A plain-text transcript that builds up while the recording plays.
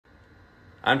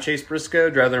I'm Chase Briscoe,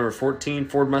 driver number 14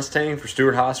 Ford Mustang for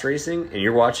Stewart Haas Racing, and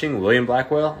you're watching William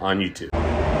Blackwell on YouTube.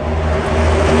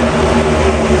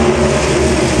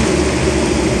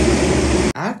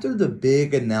 After the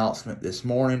big announcement this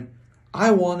morning,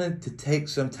 I wanted to take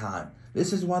some time.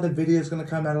 This is why the video is going to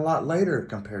come out a lot later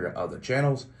compared to other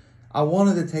channels. I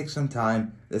wanted to take some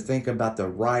time to think about the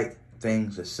right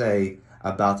things to say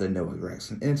about the Noah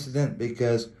Gragson incident,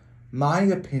 because my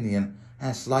opinion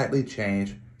has slightly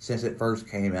changed since it first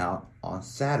came out on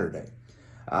Saturday.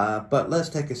 But let's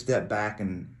take a step back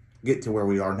and get to where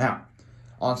we are now.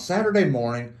 On Saturday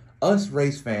morning, us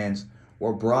race fans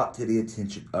were brought to the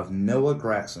attention of Noah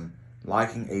Gragson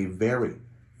liking a very,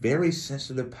 very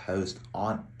sensitive post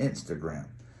on Instagram.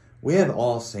 We have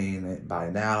all seen it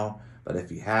by now, but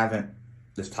if you haven't,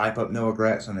 just type up Noah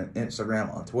Gragson on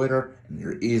Instagram on Twitter, and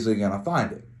you're easily going to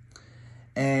find it.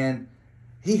 And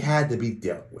he had to be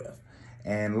dealt with.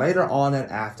 And later on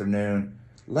that afternoon,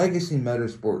 Legacy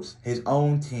Motorsports, his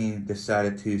own team,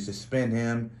 decided to suspend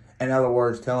him. In other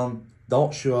words, tell him,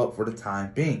 don't show up for the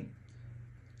time being.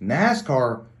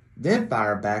 NASCAR then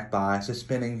fired back by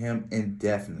suspending him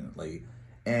indefinitely.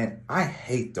 And I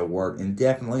hate the word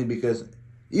indefinitely, because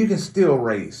you can still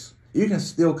race. You can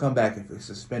still come back if it's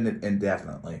suspended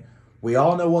indefinitely. We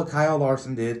all know what Kyle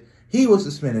Larson did. He was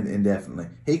suspended indefinitely.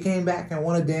 He came back and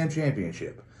won a damn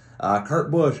championship. Kurt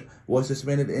Busch was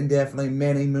suspended indefinitely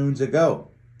many moons ago.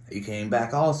 He came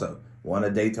back also, won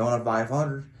a Daytona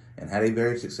 500, and had a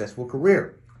very successful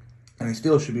career. And he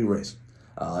still should be racing.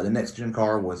 The next gen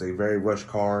car was a very rushed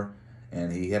car,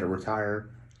 and he had to retire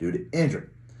due to injury.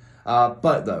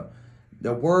 But though,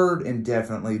 the word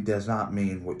indefinitely does not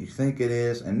mean what you think it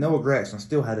is, and Noah Gragson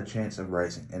still had a chance of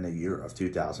racing in the year of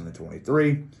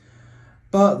 2023.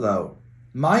 But though,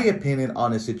 my opinion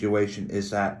on this situation is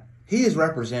that he is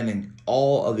representing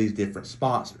all of these different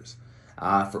sponsors.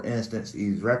 For instance,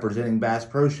 he's representing Bass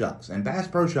Pro Shops, and Bass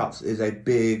Pro Shops is a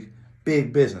big,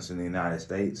 big business in the United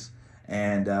States,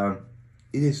 and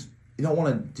you don't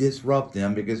want to disrupt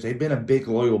them because they've been a big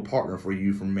loyal partner for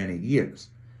you for many years.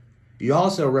 You're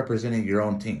also representing your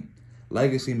own team,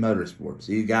 Legacy Motorsports.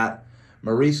 You got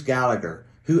Maurice Gallagher,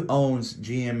 who owns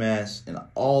GMS and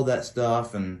all that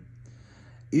stuff, and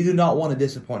you do not want to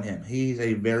disappoint him. He's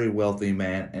a very wealthy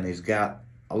man, and he's got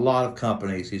a lot of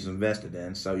companies he's invested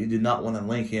in, so you do not want to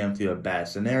link him to a bad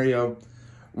scenario.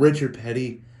 Richard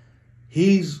Petty,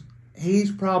 he's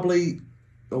probably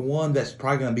the one that's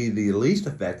probably going to be the least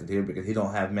affected here because he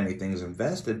don't have many things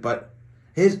invested, but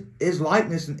his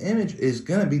likeness and image is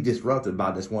going to be disrupted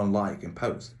by this one like and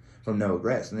post from Noah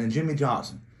Gragson. And Jimmy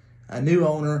Johnson, a new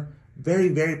owner, very,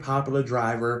 very popular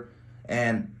driver,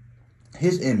 and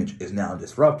his image is now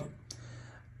disrupted.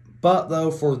 But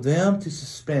though, for them to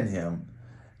suspend him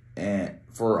and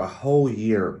for a whole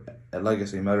year at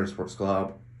Legacy Motorsports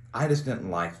Club, I just didn't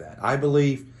like that. I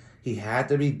believe he had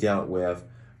to be dealt with,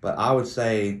 but I would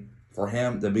say for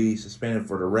him to be suspended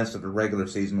for the rest of the regular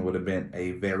season would have been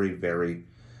a very, very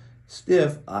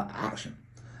stiff action.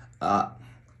 I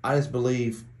just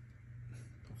believe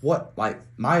my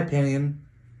opinion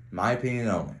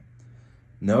only,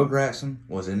 Noah Gragson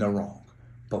was in the wrong.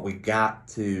 But we got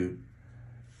to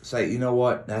say, you know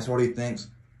what, that's what he thinks.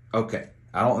 Okay,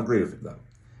 I don't agree with it though.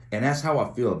 And that's how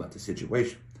I feel about the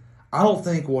situation. I don't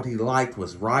think what he liked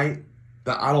was right,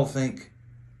 but I don't think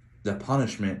the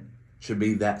punishment should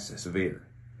be that severe.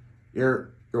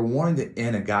 You're wanting to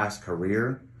end a guy's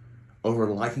career over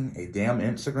liking a damn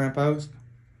Instagram post?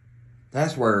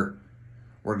 That's where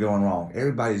we're going wrong.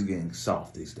 Everybody's getting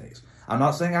soft these days. I'm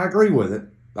not saying I agree with it,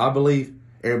 but I believe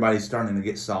everybody's starting to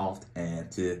get soft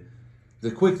and to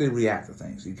quickly react to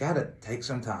things. You got to take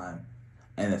some time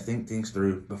and to think things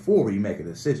through before you make a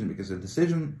decision, because the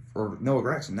decision for Noah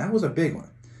Gragson, that was a big one.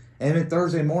 And then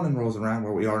Thursday morning rolls around,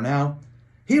 where we are now,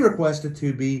 he requested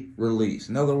to be released.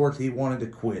 In other words, he wanted to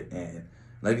quit, and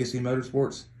Legacy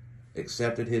Motorsports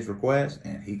accepted his request,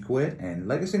 and he quit. And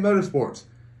Legacy Motorsports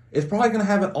is probably going to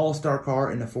have an all-star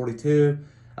car in the 42.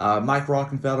 Mike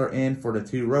Rockenfeller in for the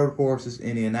 2 road courses,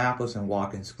 Indianapolis and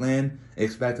Watkins Glen.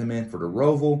 Expect him in for the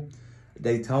Roval.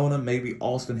 Daytona, maybe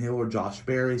Austin Hill or Josh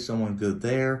Berry, someone good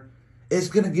there. It's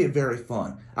going to get very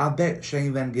fun. I bet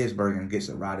Shane Van Gisbergen gets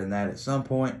it right in that at some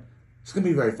point. It's going to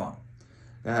be very fun.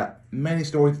 Many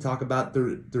stories to talk about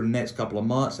through the next couple of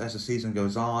months as the season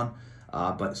goes on.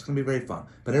 But it's going to be very fun.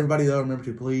 But everybody, though, remember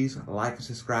to please like and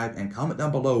subscribe and comment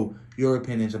down below your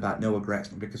opinions about Noah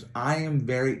Gragson, because I am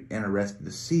very interested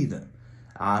to see them.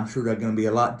 I'm sure they're going to be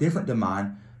a lot different than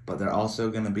mine, but they're also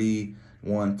going to be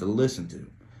one to listen to.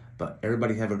 But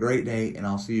everybody have a great day, and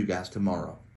I'll see you guys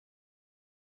tomorrow.